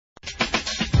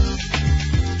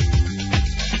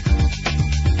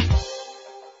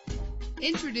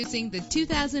Introducing the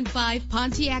 2005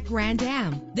 Pontiac Grand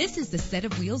Am. This is the set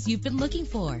of wheels you've been looking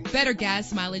for. Better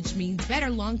gas mileage means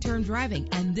better long-term driving,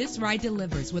 and this ride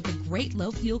delivers with a great low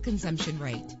fuel consumption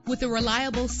rate. With a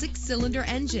reliable 6-cylinder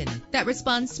engine that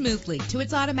responds smoothly to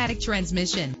its automatic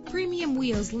transmission, premium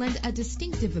wheels lend a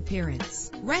distinctive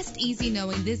appearance. Rest easy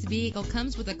knowing this vehicle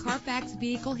comes with a Carfax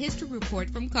Vehicle History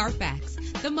Report from Carfax,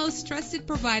 the most trusted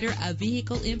provider of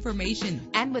vehicle information.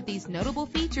 And with these notable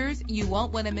features, you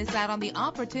won't want to miss out on the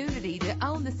opportunity to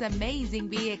own this amazing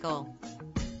vehicle.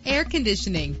 Air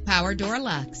conditioning, power door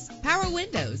locks, power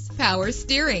windows, power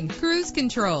steering, cruise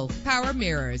control, power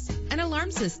mirrors, an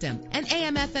alarm system, an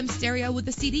AM/FM stereo with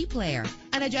a CD player,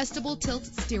 an adjustable tilt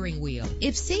steering wheel.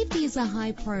 If safety is a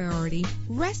high priority,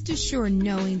 rest assured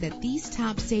knowing that these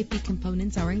top safety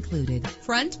components are included.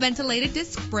 Front ventilated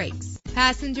disc brakes,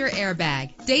 passenger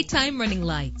airbag, daytime running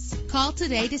lights. Call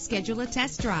today to schedule a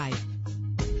test drive.